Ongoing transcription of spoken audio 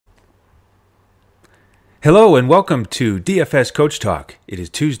Hello and welcome to DFS Coach Talk. It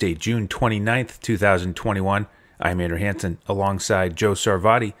is Tuesday, June 29th, 2021. I'm Andrew Hansen alongside Joe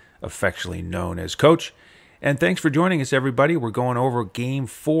Sarvati, affectionately known as Coach. And thanks for joining us, everybody. We're going over Game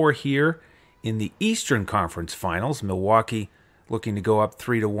 4 here in the Eastern Conference Finals. Milwaukee looking to go up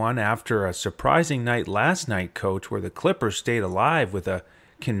 3-1 after a surprising night last night, Coach, where the Clippers stayed alive with a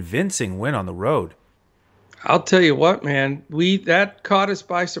convincing win on the road. I'll tell you what, man, that caught us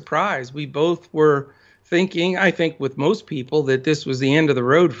by surprise. We both were thinking, I think with most people, that this was the end of the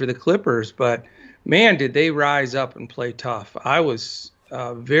road for the Clippers. But, man, did they rise up and play tough. I was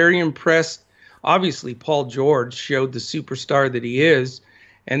very impressed. Obviously, Paul George showed the superstar that he is.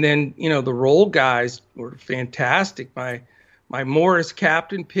 And then, the role guys were fantastic. My Morris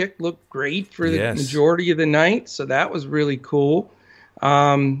captain pick looked great for the majority of the night. So that was really cool.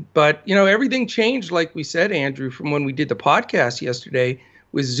 But, everything changed, like we said, Andrew, from when we did the podcast yesterday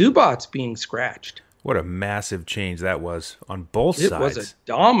with Zubats being scratched. What a massive change that was on both sides. It was a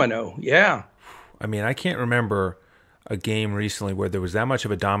domino, yeah. I mean, I can't remember a game recently where there was that much of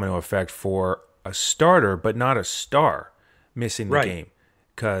a domino effect for a starter, but not a star, missing the game.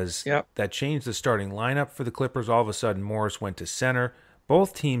 Because that changed the starting lineup for the Clippers. All of a sudden, Morris went to center.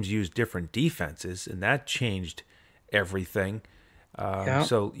 Both teams used different defenses, and that changed everything.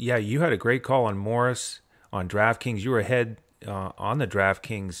 So, you had a great call on Morris on Draftkings. You were ahead on the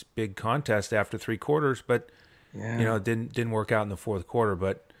Draftkings big contest after three quarters, but it didn't work out in the fourth quarter.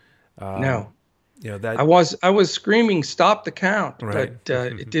 But no, that I was screaming, "Stop the count!" Right. But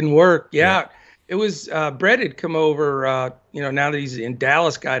it didn't work. Yeah. It was Brett had come over. Now that he's in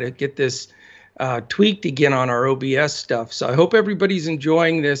Dallas, guy to get this tweaked again on our OBS stuff. So I hope everybody's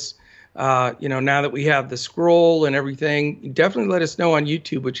enjoying this. Now that we have the scroll and everything, definitely let us know on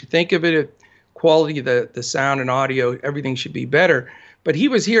YouTube what you think of it. Quality of the sound and audio, everything should be better. But he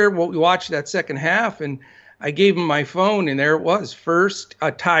was here when we watched that second half, and I gave him my phone, and there it was. First,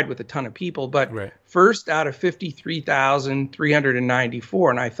 tied with a ton of people, but first out of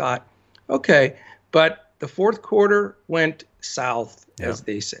 53,394. And I thought, okay, but the fourth quarter went south, as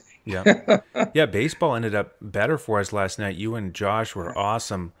they say. Baseball ended up better for us last night. You and Josh were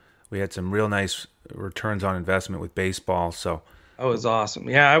awesome. We had some real nice returns on investment with baseball. So that was awesome.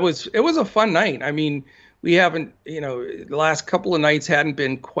 Yeah, it was a fun night. I mean, we haven't, the last couple of nights hadn't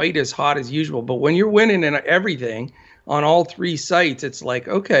been quite as hot as usual. But when you're winning in everything on all three sites, it's like,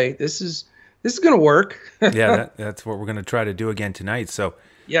 okay, this is going to work. That's what we're going to try to do again tonight. So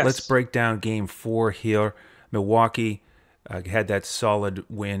let's break down Game 4 here. Milwaukee had that solid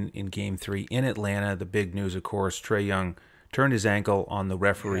win in Game 3 in Atlanta. The big news, of course, Trae Young turned his ankle on the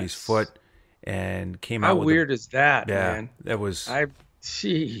referee's foot and came out. How weird is that, man? That was.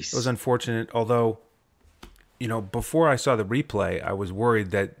 Jeez. It was unfortunate. Although, before I saw the replay, I was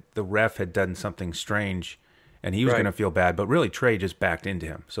worried that the ref had done something strange, and he was going to feel bad. But really, Trae just backed into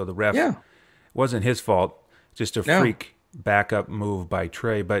him, so the ref wasn't his fault. Just a freak backup move by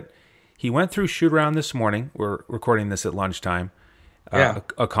Trae. But he went through shoot around this morning. We're recording this at lunchtime.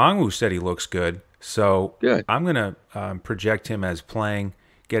 Okongwu said he looks good. So I'm going to project him as playing,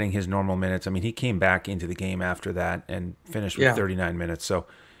 getting his normal minutes. I mean, he came back into the game after that and finished with 39 minutes. So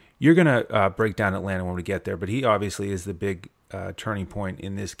you're going to break down Atlanta when we get there. But he obviously is the big turning point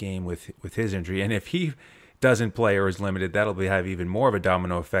in this game with his injury. And if he doesn't play or is limited, that'll have even more of a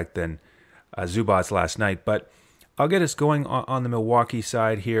domino effect than Zubats last night. But I'll get us going on the Milwaukee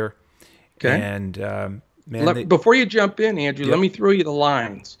side here. Okay. And before you jump in, Andrew, let me throw you the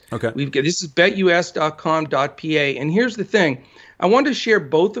lines. Okay. This is betus.com.pa, and here's the thing. I wanted to share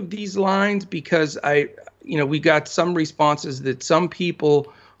both of these lines because we got some responses that some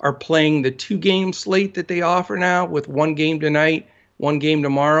people are playing the 2-game slate that they offer now with 1 game tonight, 1 game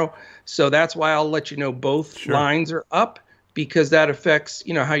tomorrow. So that's why I'll let you know both lines are up, because that affects,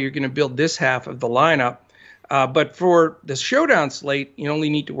 how you're going to build this half of the lineup. But for the showdown slate, you only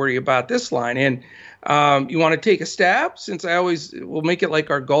need to worry about this line. And you want to take a stab? Since we'll make it like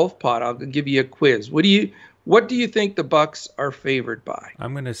our golf pot. I'll give you a quiz. What do you think the Bucks are favored by?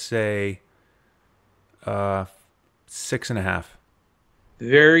 I'm going to say 6.5.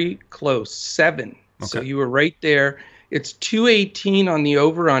 Very close, 7. Okay. So you were right there. It's 218 on the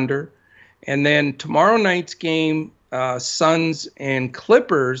over/under, and then tomorrow night's game, Suns and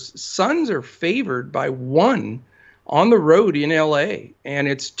Clippers. Suns are favored by 1 on the road in LA, and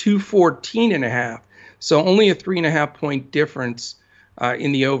it's 214.5. So only a 3.5 point difference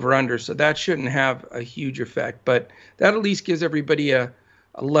in the over/under. So that shouldn't have a huge effect, but that at least gives everybody a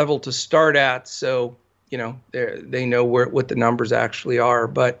level to start at. So they know what the numbers actually are.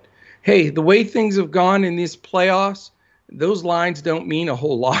 But hey, the way things have gone in these playoffs, those lines don't mean a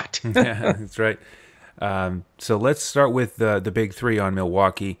whole lot. Yeah, that's right. So let's start with the big three on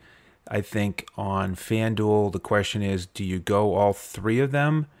Milwaukee. I think on Fanduel, the question is, do you go all three of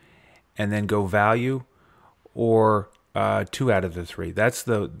them and then go value, or two out of the three? That's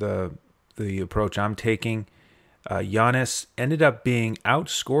the approach I'm taking. Giannis ended up being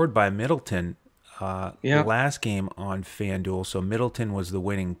outscored by Middleton last game on FanDuel, so Middleton was the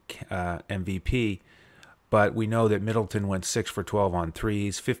winning MVP. But we know that Middleton went 6 for 12 on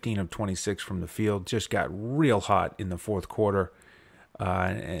threes, 15 of 26 from the field, just got real hot in the fourth quarter,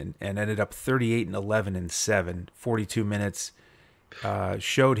 and ended up 38 and 11 and 7, 42 minutes.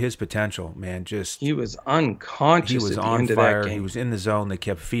 Showed his potential, man. He was unconscious. He was on fire. He was in the zone. They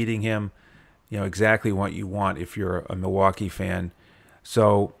kept feeding him, exactly what you want if you're a Milwaukee fan.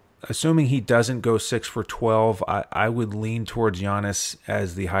 So, assuming he doesn't go 6 for 12, I would lean towards Giannis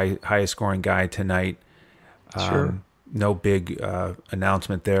as the highest scoring guy tonight. Sure. No big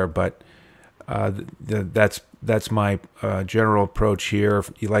announcement there, but that's my general approach here.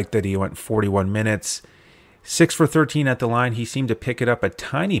 You like that he went 41 minutes. 6 for 13 at the line. He seemed to pick it up a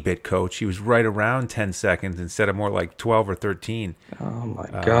tiny bit, Coach. He was right around 10 seconds instead of more like 12 or 13. Oh, my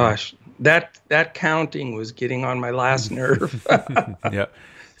gosh. That counting was getting on my last nerve. Yeah.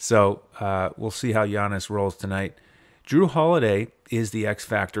 So we'll see how Giannis rolls tonight. Drew Holiday is the X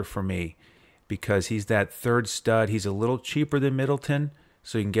factor for me because he's that third stud. He's a little cheaper than Middleton,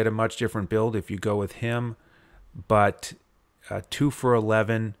 so you can get a much different build if you go with him. But 2 for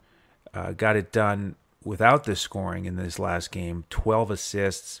 11, got it done without the scoring in this last game, 12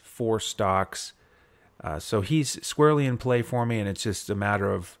 assists, 4 stocks. So he's squarely in play for me, and it's just a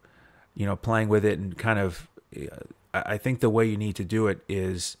matter of, playing with it and kind of, I think the way you need to do it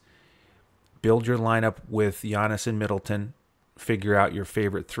is build your lineup with Giannis and Middleton, figure out your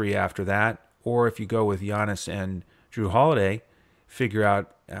favorite three after that, or if you go with Giannis and Drew Holiday, figure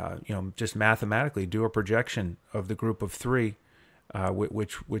out, just mathematically do a projection of the group of three,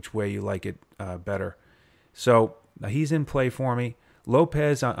 which way you like it better. So he's in play for me.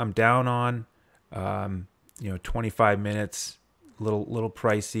 Lopez, I'm down on, 25 minutes, little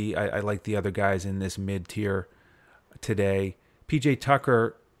pricey. I like the other guys in this mid tier today. PJ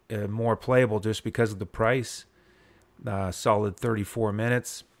Tucker, more playable just because of the price. Solid 34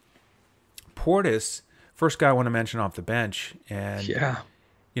 minutes. Portis, first guy I want to mention off the bench, and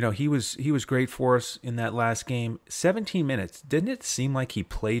he was great for us in that last game. 17 minutes. Didn't it seem like he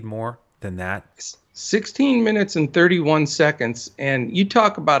played more than that? 16 minutes and 31 seconds, and you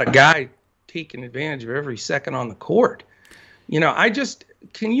talk about a guy taking advantage of every second on the court.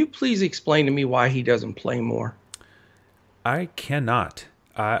 Can you please explain to me why he doesn't play more? I cannot.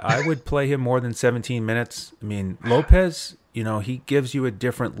 I would play him more than 17 minutes. I mean, Lopez, he gives you a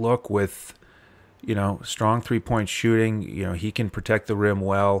different look with, strong three-point shooting. He can protect the rim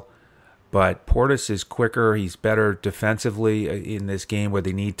well. But Portis is quicker. He's better defensively in this game where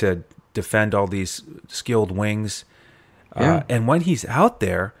they need to defend all these skilled wings. And when he's out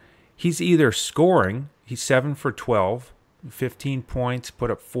there, he's either scoring, he's 7 for 12, 15 points,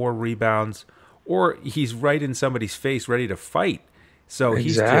 put up 4 rebounds, or he's right in somebody's face ready to fight. So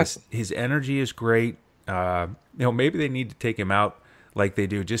his energy is great. Maybe they need to take him out like they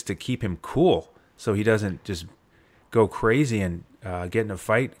do just to keep him cool so he doesn't just go crazy and get in a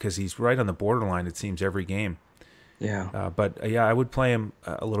fight, because he's right on the borderline, it seems, every game. But I would play him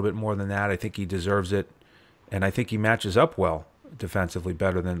a little bit more than that. I think he deserves it, and I think he matches up well defensively,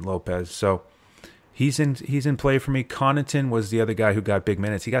 better than Lopez. So he's in play for me. Connaughton was the other guy who got big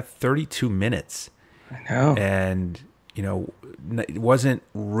minutes. He got 32 minutes. I know. And wasn't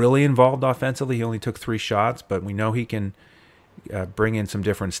really involved offensively. He only took 3 shots, but we know he can bring in some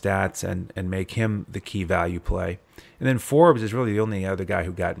different stats and make him the key value play. And then Forbes is really the only other guy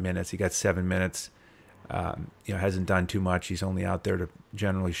who got minutes. He got 7 minutes. Hasn't done too much. He's only out there to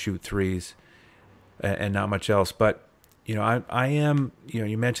generally shoot threes and not much else. But, I am,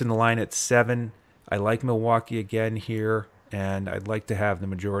 you mentioned the line at 7. I like Milwaukee again here, and I'd like to have the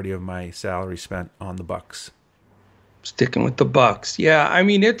majority of my salary spent on the Bucks. Sticking with the Bucks. Yeah, I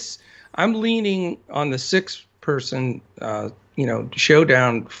mean, I'm leaning on the 6-person,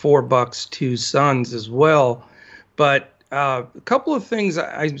 showdown, 4 Bucks, 2 Suns as well. But a couple of things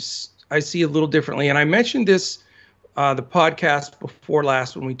I see a little differently, and I mentioned this the podcast before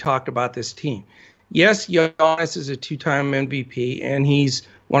last when we talked about this team. Yes, Giannis is a 2-time MVP, and he's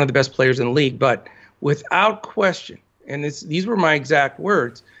one of the best players in the league. But without question, and these were my exact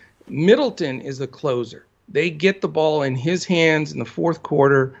words, Middleton is the closer. They get the ball in his hands in the fourth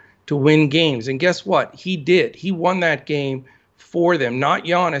quarter to win games. And guess what? He did. He won that game for them, not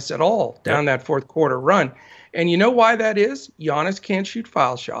Giannis at all, down that fourth quarter run. And you know why that is? Giannis can't shoot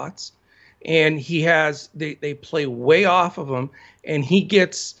foul shots. and they play way off of him, and he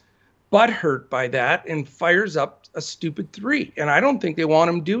gets butthurt by that and fires up a stupid three. And I don't think they want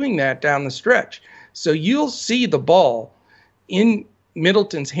him doing that down the stretch. So you'll see the ball in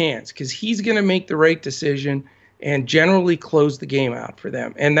Middleton's hands because he's going to make the right decision and generally close the game out for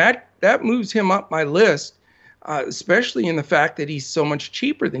them. And that moves him up my list, especially in the fact that he's so much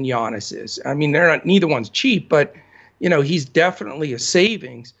cheaper than Giannis is. I mean, neither one's cheap, but he's definitely a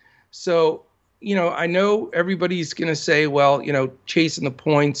savings. So, I know everybody's going to say, well, chasing the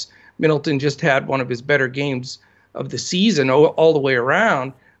points, Middleton just had one of his better games of the season all the way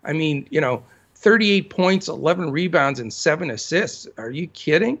around. I mean, 38 points, 11 rebounds, and 7 assists. Are you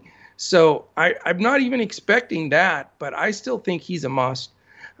kidding? So I'm not even expecting that, but I still think he's a must.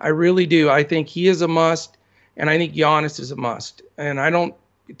 I really do. I think he is a must, and I think Giannis is a must. And I don't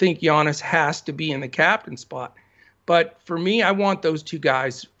think Giannis has to be in the captain spot. But for me, I want those two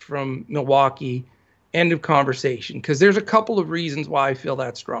guys from Milwaukee, end of conversation, because there's a couple of reasons why I feel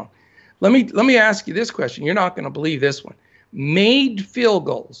that strong. Let me ask you this question. You're not going to believe this one. Made field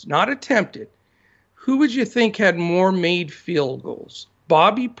goals, not attempted. Who would you think had more made field goals?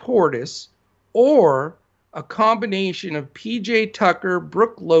 Bobby Portis or a combination of P.J. Tucker,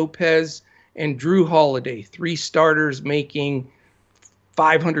 Brook Lopez, and Drew Holiday, 3 starters making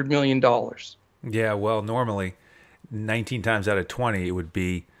 $500 million? Yeah, well, normally 19 times out of 20, it would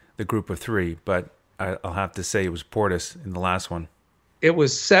be the group of 3, but I'll have to say it was Portis in the last one. It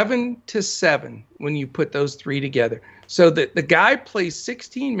was 7-7 when you put those 3 together. So the guy plays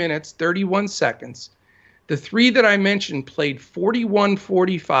 16 minutes, 31 seconds. The 3 that I mentioned played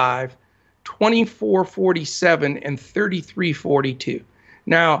 41-45, 24-47, and 33-42.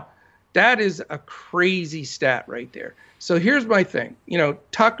 Now, that is a crazy stat right there. So here's my thing.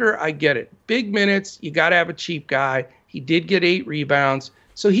 Tucker, I get it. Big minutes, you got to have a cheap guy. He did get 8 rebounds,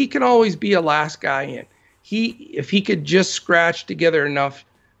 so he can always be a last guy in. If he could just scratch together enough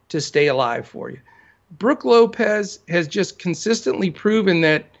to stay alive for you. Brook Lopez has just consistently proven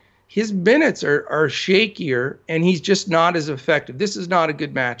that his minutes are shakier, and he's just not as effective. This is not a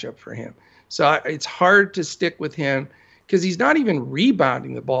good matchup for him. So it's hard to stick with him because he's not even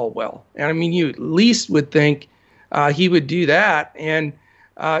rebounding the ball well. And I mean, you at least would think he would do that. And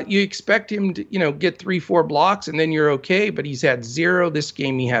you expect him to, get 3-4 blocks and then you're okay. But he's had 0. This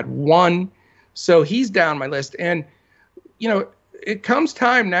game he had 1. So he's down my list. And, it comes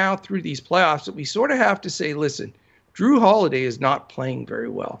time now through these playoffs that we sort of have to say, listen, Drew Holiday is not playing very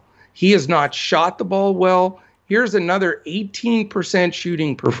well. He has not shot the ball well. Here's another 18%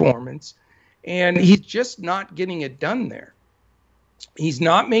 shooting performance. And he's just not getting it done there. He's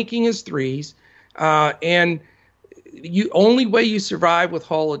not making his threes. And only way you survive with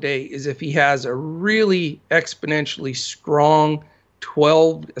Holiday is if he has a really exponentially strong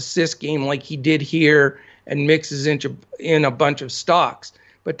 12 assist game like he did here and mixes in a bunch of stocks.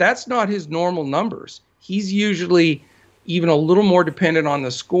 But that's not his normal numbers. He's usually even a little more dependent on the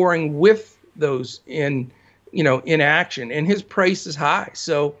scoring with those in action. And his price is high.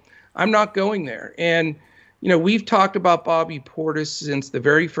 So I'm not going there. And, we've talked about Bobby Portis since the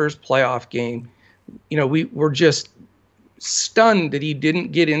very first playoff game. We were just stunned that he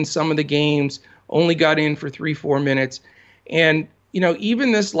didn't get in some of the games, only got in for 3-4 minutes. And,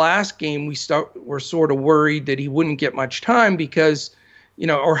 even this last game, we're sort of worried that he wouldn't get much time because,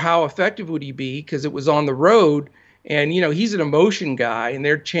 or how effective would he be because it was on the road. And, he's an emotion guy and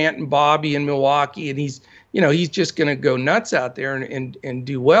they're chanting Bobby in Milwaukee and he's just going to go nuts out there and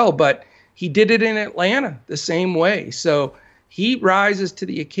do well. But he did it in Atlanta the same way. So he rises to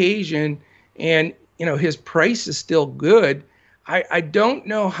the occasion and, his price is still good. I don't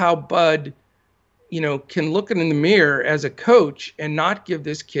know how Bud, can look in the mirror as a coach and not give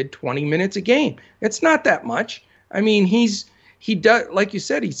this kid 20 minutes a game. It's not that much. I mean, he does, like you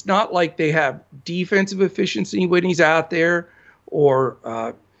said, he's not like they have defensive efficiency when he's out there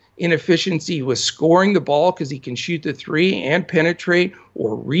or inefficiency with scoring the ball because he can shoot the 3 and penetrate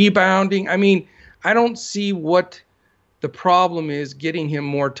or rebounding. I mean, I don't see what the problem is getting him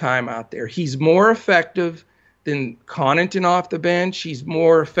more time out there. He's more effective than Connaughton off the bench. He's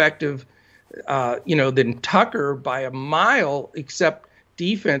more effective, than Tucker by a mile, except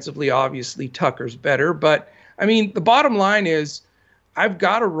defensively, obviously, Tucker's better. But, I mean, the bottom line is I've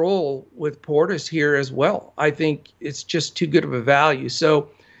got to roll with Portis here as well. I think it's just too good of a value. So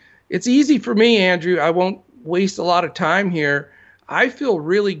it's easy for me, Andrew. I won't waste a lot of time here. I feel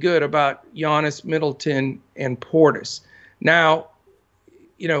really good about Giannis, Middleton, and Portis. Now,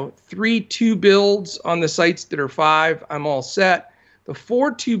 3-2 builds on the sites that are 5, I'm all set. The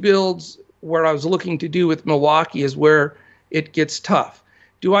 4-2 builds where I was looking to do with Milwaukee is where it gets tough.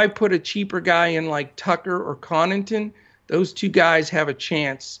 Do I put a cheaper guy in like Tucker or Connaughton? Those two guys have a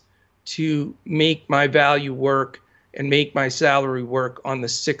chance to make my value work and make my salary work on the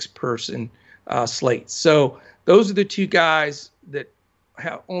 6-person slate. So those are the two guys that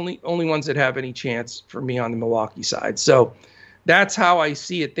have only ones that have any chance for me on the Milwaukee side. So that's how I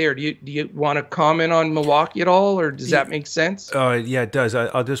see it there. Do you want to comment on Milwaukee at all, or does that make sense? Yeah, it does.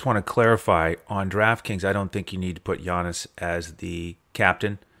 I'll just want to clarify on DraftKings. I don't think you need to put Giannis as the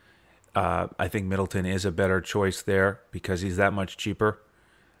captain. I think Middleton is a better choice there because he's that much cheaper.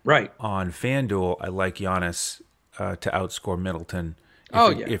 Right. On FanDuel, I like Giannis to outscore Middleton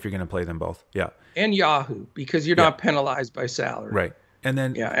if you're going to play them both. Yeah. And Yahoo, because you're not penalized by salary. Right. And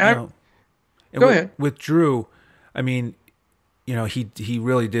then go ahead. With Drew, I mean, he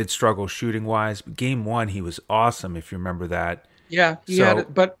really did struggle shooting wise. Game 1, he was awesome, if you remember that. Yeah, had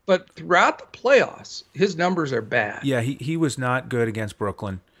it, but throughout the playoffs, his numbers are bad. Yeah, he was not good against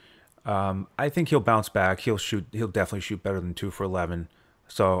Brooklyn. I think he'll bounce back. He'll definitely shoot better than 2 for 11.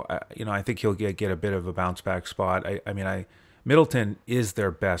 So I think he'll get a bit of a bounce back spot. Middleton is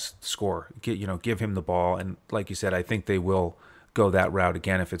their best scorer. Give him the ball, and like you said, I think they will go that route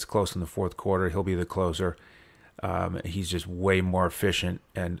again. If it's close in the fourth quarter, he'll be the closer. He's just way more efficient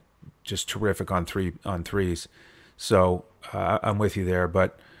and just terrific on threes. So I'm with you there.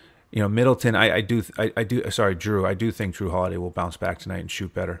 But Middleton, Drew. I do think Drew Holiday will bounce back tonight and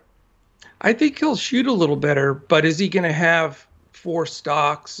shoot better. I think he'll shoot a little better, but is he going to have 4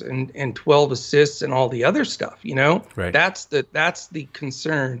 stocks and 12 assists and all the other stuff? Right. That's the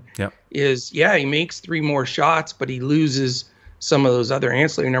concern. Yep. He makes 3 more shots, but he loses some of those other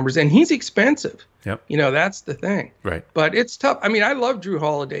ancillary numbers, and he's expensive. Yep. That's the thing. Right. But it's tough. I mean, I love Drew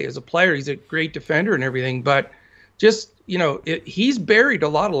Holiday as a player. He's a great defender and everything, but just, he's buried a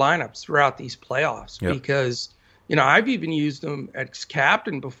lot of lineups throughout these playoffs because, I've even used him as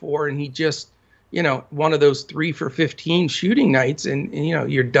captain before, and he just, one of those 3 for 15 shooting nights, and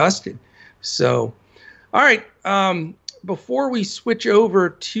you're dusted. So, all right. Before we switch over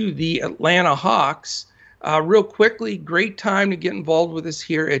to the Atlanta Hawks, real quickly, great time to get involved with us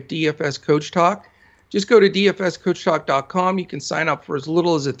here at DFS Coach Talk. Just go to dfscoachtalk.com. You can sign up for as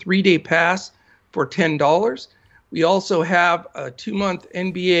little as a 3-day pass for $10. We also have a 2-month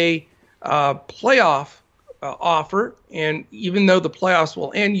NBA playoff offer, and even though the playoffs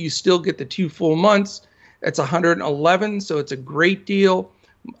will end, you still get the 2 full months. That's $111, so it's a great deal.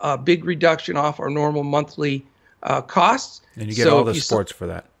 Big reduction off our normal monthly costs. And you get all the sports for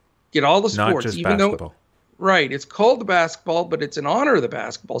that. Get all the sports, not just even basketball. Right, it's called the basketball, but it's in honor of the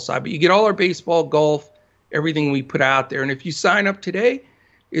basketball side. But you get all our baseball, golf, everything we put out there. And if you sign up today,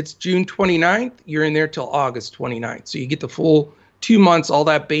 it's June 29th. You're in there till August 29th. So you get the full 2 months, all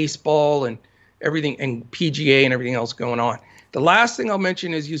that baseball and everything, and PGA and everything else going on. The last thing I'll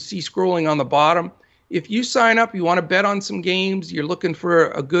mention is you see scrolling on the bottom. If you sign up, you want to bet on some games, you're looking for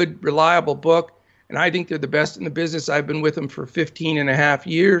a good, reliable book, and I think they're the best in the business. I've been with them for 15 and a half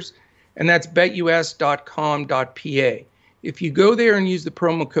years, and that's betus.com.pa. If you go there and use the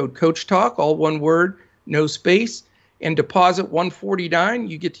promo code CoachTalk, all one word, no space, and deposit $149,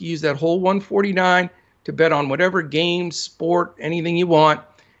 you get to use that whole $149 to bet on whatever game, sport, anything you want.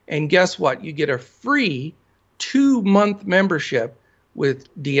 And guess what? You get a free 2-month membership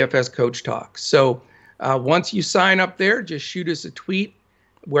with DFS Coach Talk. So once you sign up there, just shoot us a tweet.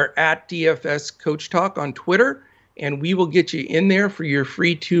 We're at DFS Coach Talk on Twitter, and we will get you in there for your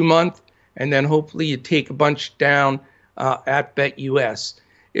free 2-month. And then hopefully you take a bunch down at BetUS.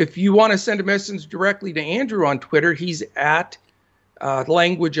 If you want to send a message directly to Andrew on Twitter, he's at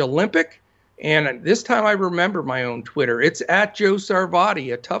Language Olympic. And this time I remember my own Twitter. It's at Joe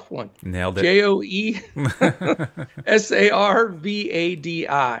Sarvadi, a tough one. Nailed it.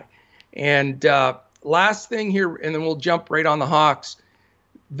 JoeSarvadi. And last thing here, and then we'll jump right on the Hawks.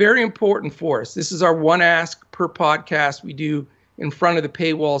 Very important for us. This is our one ask per podcast we do in front of the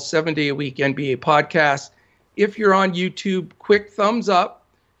paywall, 7-day-a-week NBA podcast. If you're on YouTube, quick thumbs up.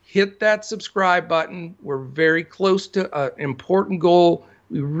 Hit that subscribe button. We're very close to an important goal.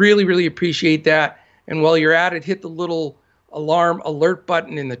 We really, really appreciate that. And while you're at it, hit the little alarm alert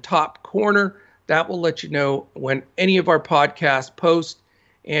button in the top corner. That will let you know when any of our podcasts post.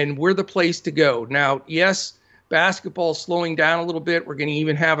 And we're the place to go. Now, yes, basketball slowing down a little bit. We're going to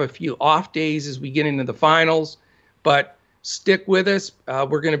even have a few off days as we get into the finals. But stick with us.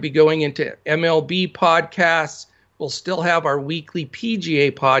 We're going to be going into MLB podcasts. We'll still have our weekly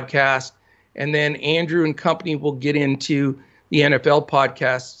PGA podcast. And then Andrew and company will get into the NFL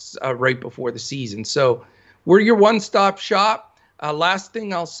podcasts right before the season. So we're your one-stop shop. Last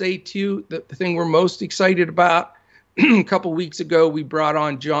thing I'll say, too, the thing we're most excited about a couple weeks ago, we brought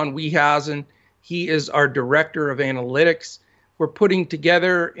on John Wiehausen. He is our director of analytics. We're putting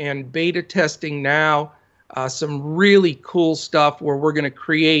together and beta testing now some really cool stuff where we're going to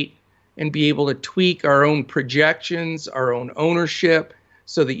create and be able to tweak our own projections, our own ownership,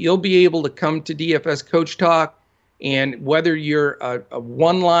 so that you'll be able to come to DFS Coach Talk, and whether you're a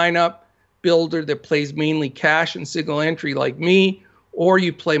one lineup builder that plays mainly cash and single entry like me, or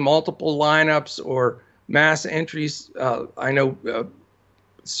you play multiple lineups or mass entries. I know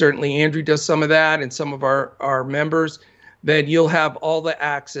certainly Andrew does some of that, and some of our members, then you'll have all the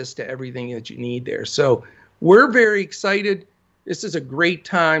access to everything that you need there. So we're very excited. This is a great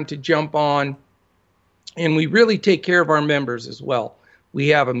time to jump on, and we really take care of our members as well. We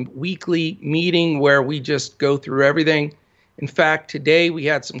have a weekly meeting where we just go through everything. In fact, today we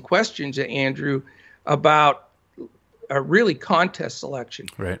had some questions to Andrew about really contest selection.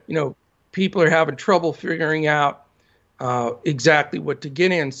 Right. People are having trouble figuring out exactly what to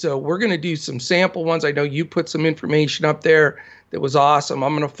get in. So we're going to do some sample ones. I know you put some information up there that was awesome.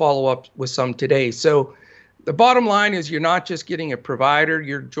 I'm going to follow up with some today. So the bottom line is you're not just getting a provider,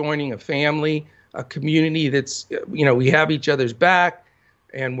 you're joining a family, a community that's, we have each other's back,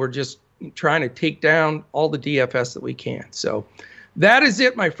 and we're just trying to take down all the DFS that we can. So that is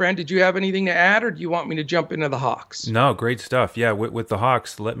it, my friend. Did you have anything to add, or do you want me to jump into the Hawks? No, great stuff. Yeah, with the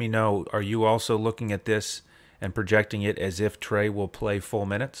Hawks, let me know, are you also looking at this and projecting it as if Trey will play full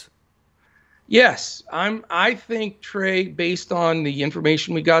minutes? Yes, I think Trey, based on the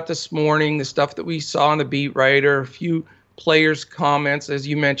information we got this morning, the stuff that we saw on the beat writer, a few players' comments, as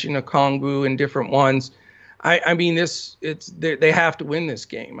you mentioned, Okongwu and different ones. I mean, they have to win this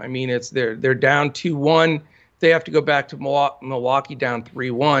game. I mean, they're down 2-1. They have to go back to Milwaukee down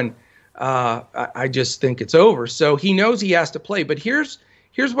 3-1. I just think it's over. So he knows he has to play. But here's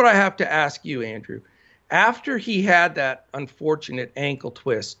what I have to ask you, Andrew. After he had that unfortunate ankle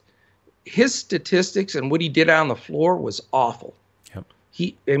twist, his statistics and what he did on the floor was awful.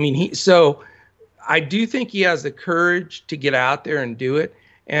 Yep. So I do think he has the courage to get out there and do it.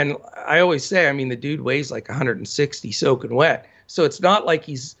 And I always say, the dude weighs like 160 soaking wet. So it's not like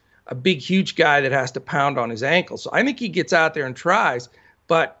he's a big, huge guy that has to pound on his ankle. So I think he gets out there and tries.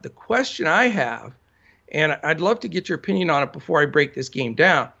 But the question I have, and I'd love to get your opinion on it before I break this game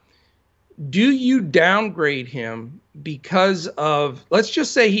down, do you downgrade him because of, let's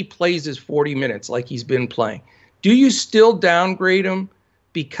just say he plays his 40 minutes like he's been playing. Do you still downgrade him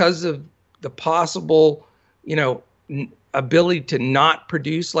because of the possible, ability to not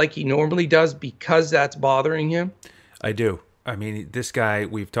produce like he normally does because that's bothering him? I do. This guy,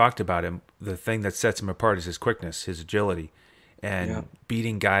 we've talked about him. The thing that sets him apart is his quickness, his agility, and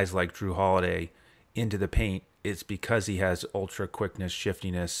beating guys like Drew Holiday into the paint. It's because he has ultra quickness,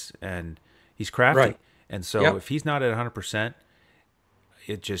 shiftiness, and he's crafty. Right. And so if he's not at 100%,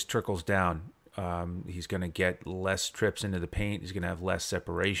 it just trickles down. He's going to get less trips into the paint. He's going to have less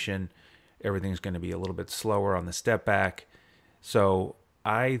separation. Everything's going to be a little bit slower on the step back. So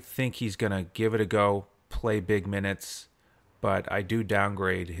I think he's going to give it a go, play big minutes, but I do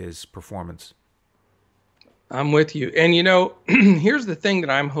downgrade his performance. I'm with you. And, here's the thing that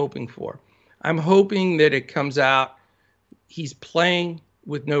I'm hoping for. I'm hoping that it comes out he's playing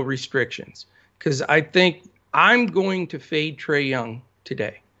with no restrictions, because I think I'm going to fade Trae Young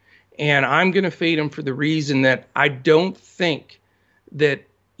today. And I'm going to fade him for the reason that I don't think that,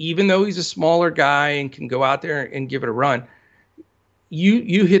 even though he's a smaller guy and can go out there and give it a run,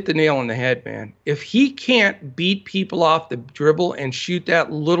 you hit the nail on the head, man. If he can't beat people off the dribble and shoot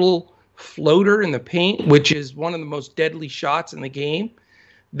that little floater in the paint, which is one of the most deadly shots in the game,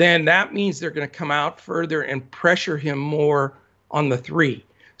 then that means they're going to come out further and pressure him more on the three.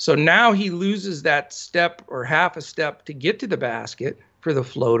 So now he loses that step or half a step to get to the basket for the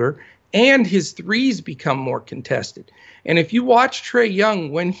floater, and his threes become more contested. And if you watch Trae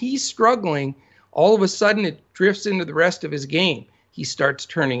Young, when he's struggling, all of a sudden it drifts into the rest of his game. He starts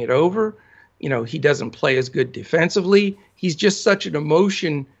turning it over. He doesn't play as good defensively. He's just such an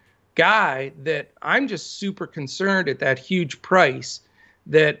emotion guy that I'm just super concerned at that huge price,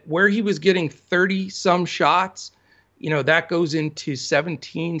 that where he was getting 30-some shots, that goes into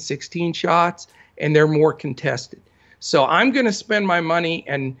 17, 16 shots, and they're more contested. So I'm going to spend my money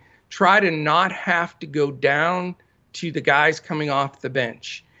and try to not have to go down to the guys coming off the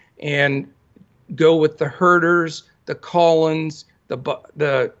bench and go with the Herters, the Collins, the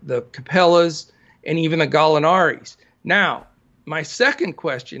Capellas, and even the Gallinaris. Now, my second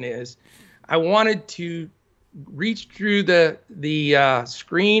question is, I wanted to reach through the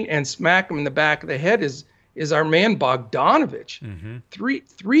screen and smack him in the back of the head is our man Bogdanovich.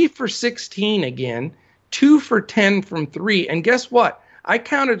 3 for 16 again. 2 for 10 from 3. And guess what? I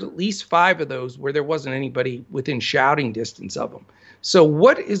counted at least 5 of those where there wasn't anybody within shouting distance of him. So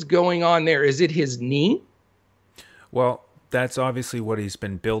what is going on there? Is it his knee? Well, that's obviously what he's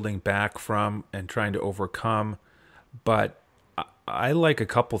been building back from and trying to overcome. But I like a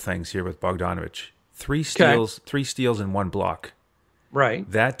couple things here with Bogdanovich. 3 steals, okay. 3 steals and 1 block. Right.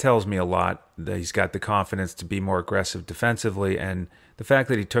 That tells me a lot that he's got the confidence to be more aggressive defensively. And the fact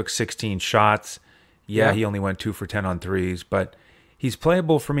that he took 16 shots, he only went 2 for 10 on threes, but he's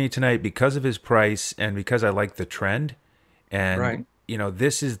playable for me tonight because of his price and because I like the trend. And,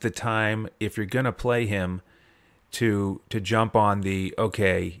 this is the time, if you're going to play him, to jump on the,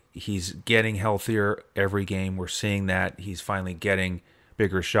 okay, he's getting healthier every game. We're seeing that. He's finally getting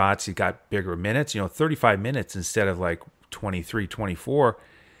bigger shots. He got bigger minutes, 35 minutes instead of like 23, 24.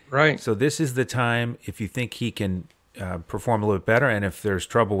 Right. So this is the time, if you think he can perform a little bit better, and if there's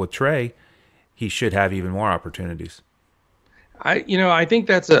trouble with Trey, he should have even more opportunities. I think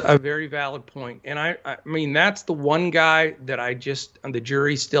that's a very valid point. And I mean, that's the one guy that the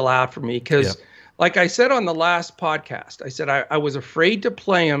jury's still out for me because like I said on the last podcast, I said I was afraid to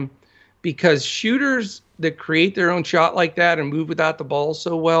play him because shooters that create their own shot like that and move without the ball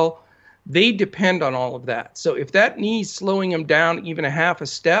so well, they depend on all of that. So if that knee's slowing him down even a half a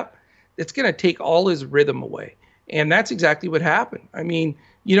step, it's going to take all his rhythm away. And that's exactly what happened. I mean,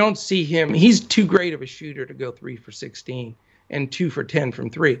 you don't see him. He's too great of a shooter to go 3 for 16 and 2 for 10 from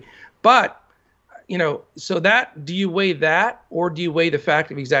 3. But, so do you weigh that or do you weigh the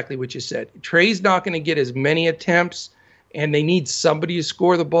fact of exactly what you said? Trey's not going to get as many attempts and they need somebody to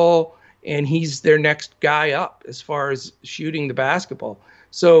score the ball and he's their next guy up as far as shooting the basketball.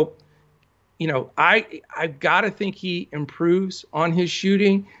 So, I've got to think he improves on his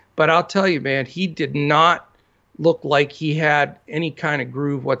shooting, but I'll tell you, man, he did not look like he had any kind of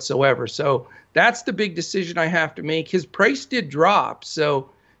groove whatsoever. So that's the big decision I have to make. His price did drop, so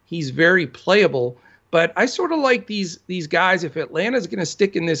he's very playable. But I sort of like these guys. If Atlanta's going to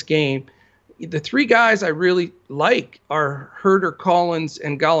stick in this game, the 3 guys I really like are Herter, Collins,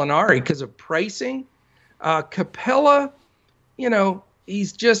 and Gallinari because of pricing. Capella,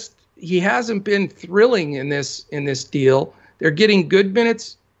 he hasn't been thrilling in this deal. They're getting good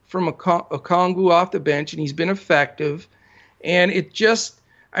minutes from Okongwu off the bench, and he's been effective. And it just,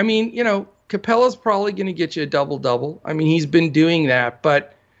 Capella's probably going to get you a double-double. I mean, he's been doing that.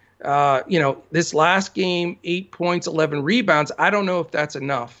 But, this last game, 8 points, 11 rebounds, I don't know if that's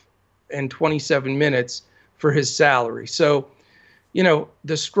enough in 27 minutes for his salary. So,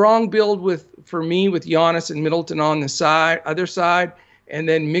 the strong build for me with Giannis and Middleton on the other side, and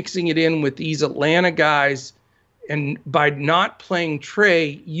then mixing it in with these Atlanta guys. And by not playing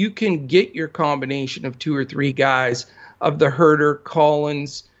Trey, you can get your combination of 2 or 3 guys of the Herter,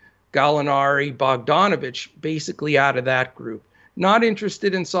 Collins, Gallinari, Bogdanovich, basically out of that group. Not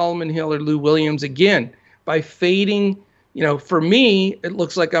interested in Solomon Hill or Lou Williams. Again, by fading, for me, it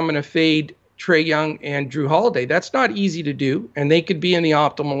looks like I'm going to fade Trae Young and Drew Holiday. That's not easy to do, and they could be in the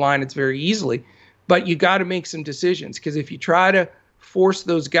optimal lineups very easily. But you got to make some decisions because if you try to force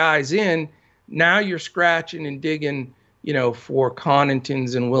those guys in, now you're scratching and digging, for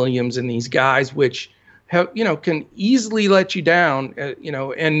Connaughtons and Williams and these guys, which have, can easily let you down,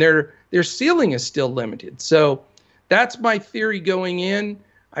 and their ceiling is still limited. So that's my theory going in.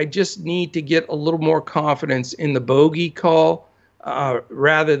 I just need to get a little more confidence in the bogey call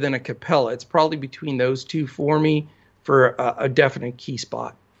rather than a Capella. It's probably between those 2 for me for a definite key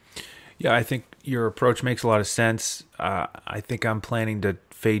spot. Yeah, I think your approach makes a lot of sense. I think I'm planning to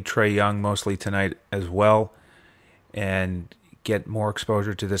fade Trae Young mostly tonight as well and get more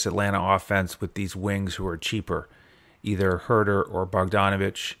exposure to this Atlanta offense with these wings who are cheaper, either Herter or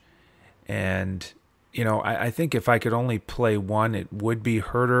Bogdanovich. And, I think if I could only play one, it would be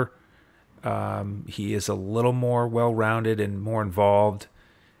Herter. He is a little more well-rounded and more involved.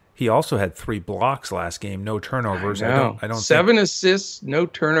 He also had 3 blocks last game, no turnovers. I don't 7 assists, no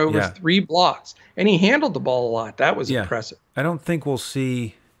turnovers, 3 blocks. And he handled the ball a lot. That was impressive. I don't think we'll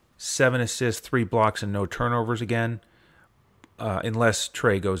see 7 assists, 3 blocks, and no turnovers again, unless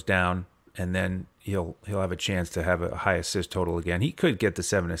Trey goes down, and then he'll have a chance to have a high assist total again. He could get the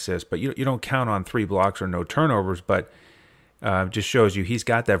 7 assists, but you don't count on 3 blocks or no turnovers, but just shows you he's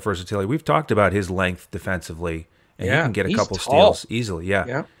got that versatility. We've talked about his length defensively, and he can get a couple steals easily.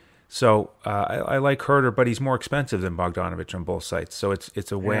 Yeah. So I like Herter, but he's more expensive than Bogdanovich on both sites. So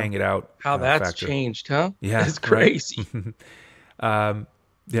it's a weighing it out. How that's factor. Changed, huh? Yeah, it's crazy. Right?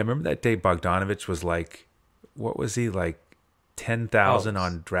 Remember that day Bogdanovich was like, what was he like, 10,000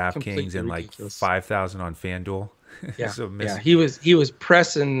 on Draftkings and like 5,000 on Fanduel? Yeah, So yeah. He was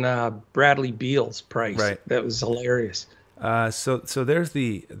pressing Bradley Beal's price. right. That was hilarious. So there's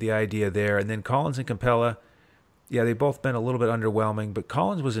the idea there, and then Collins and Capella. Yeah, they've both been a little bit underwhelming, but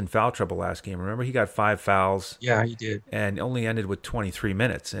Collins was in foul trouble last game. Remember, he got 5 fouls Yeah, he did. and only ended with 23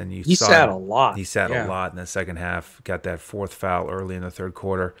 minutes. And you He saw sat a lot. he sat a Yeah, lot in the second half. Got that fourth foul early in the third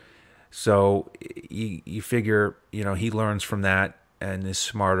quarter. So you figure, he learns from that and is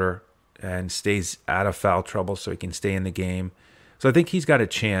smarter and stays out of foul trouble so he can stay in the game. So I think he's got a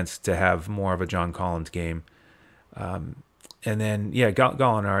chance to have more of a John Collins game. And then, yeah,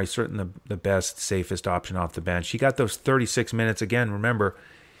 Gallinari, certainly the best, safest option off the bench. He got those 36 minutes. Again, remember,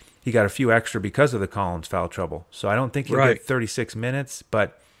 he got a few extra because of the Collins foul trouble. So I don't think he'll get 36 minutes,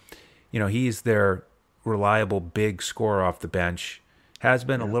 but, he's their reliable big scorer off the bench. Has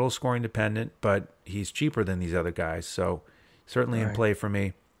been a little scoring dependent, but he's cheaper than these other guys. So certainly in play for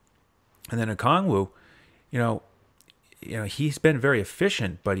me. And then Okongwu, he's been very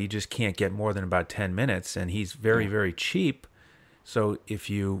efficient, but he just can't get more than about 10 minutes, and he's very, very cheap. So if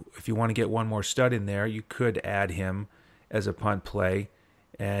you want to get one more stud in there, you could add him as a punt play.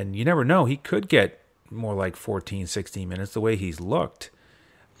 And you never know, he could get more like 14, 16 minutes the way he's looked.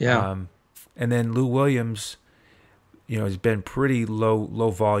 yeah. And then Lou Williams, has been pretty low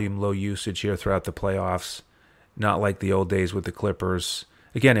volume, low usage here throughout the playoffs. Not like the old days with the Clippers.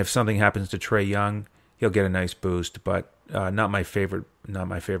 Again, if something happens to Trae Young, he'll get a nice boost, but not my favorite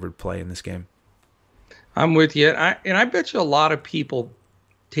play in this game. I'm with you. I bet you a lot of people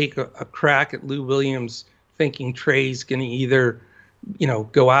take a crack at Lou Williams thinking Trey's going to either,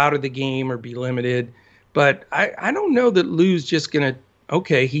 go out of the game or be limited. But I don't know that Lou's just going to,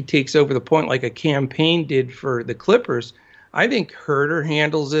 he takes over the point like a campaign did for the Clippers. I think Herter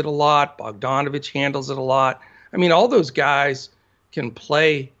handles it a lot. Bogdanovich handles it a lot. I mean, all those guys can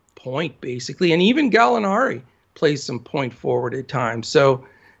play point basically. And even Gallinari plays some point forward at times. So,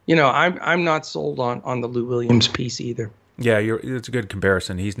 I'm not sold on the Lou Williams piece either. Yeah, it's a good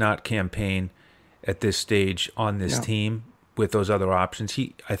comparison. He's not campaign at this stage on this team with those other options.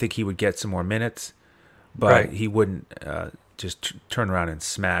 I think he would get some more minutes, but he wouldn't just turn around and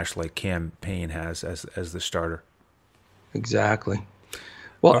smash like campaign has as the starter. Exactly.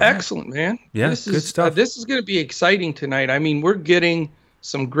 Well, excellent, man. Yeah, good stuff. This is going to be exciting tonight. I mean, we're getting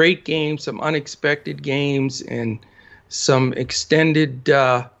some great games, some unexpected games, and some extended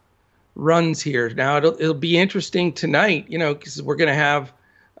runs here. Now it'll be interesting tonight, because we're going to have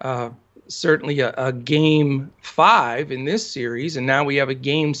certainly a game 5 in this series, and now we have a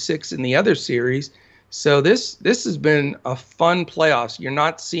game 6 in the other series. So this has been a fun playoffs. You're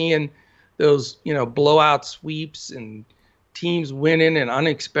not seeing those blowout sweeps and teams winning and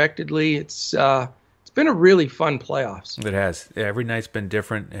unexpectedly. It's been a really fun playoffs. It has. Every night's been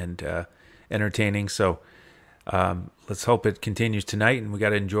different and entertaining. So let's hope it continues tonight, and we got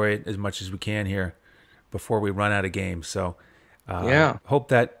to enjoy it as much as we can here before we run out of games. So hope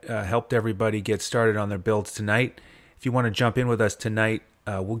that helped everybody get started on their builds tonight. If you want to jump in with us tonight,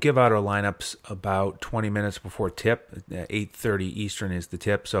 we'll give out our lineups about 20 minutes before tip. 8:30 Eastern is the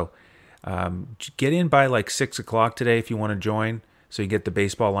tip. So get in by like 6 o'clock today if you want to join, so you get the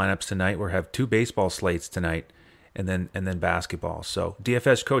baseball lineups tonight. We'll have 2 baseball slates tonight, and then basketball. So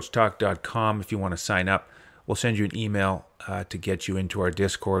dfscoachtalk.com if you want to sign up. We'll send you an email to get you into our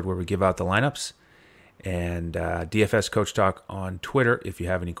Discord where we give out the lineups, and DFS Coach Talk on Twitter if you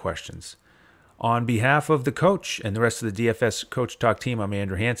have any questions. On behalf of the coach and the rest of the DFS Coach Talk team, I'm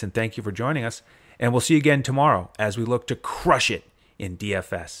Andrew Hansen. Thank you for joining us, and we'll see you again tomorrow as we look to crush it in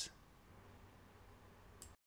DFS.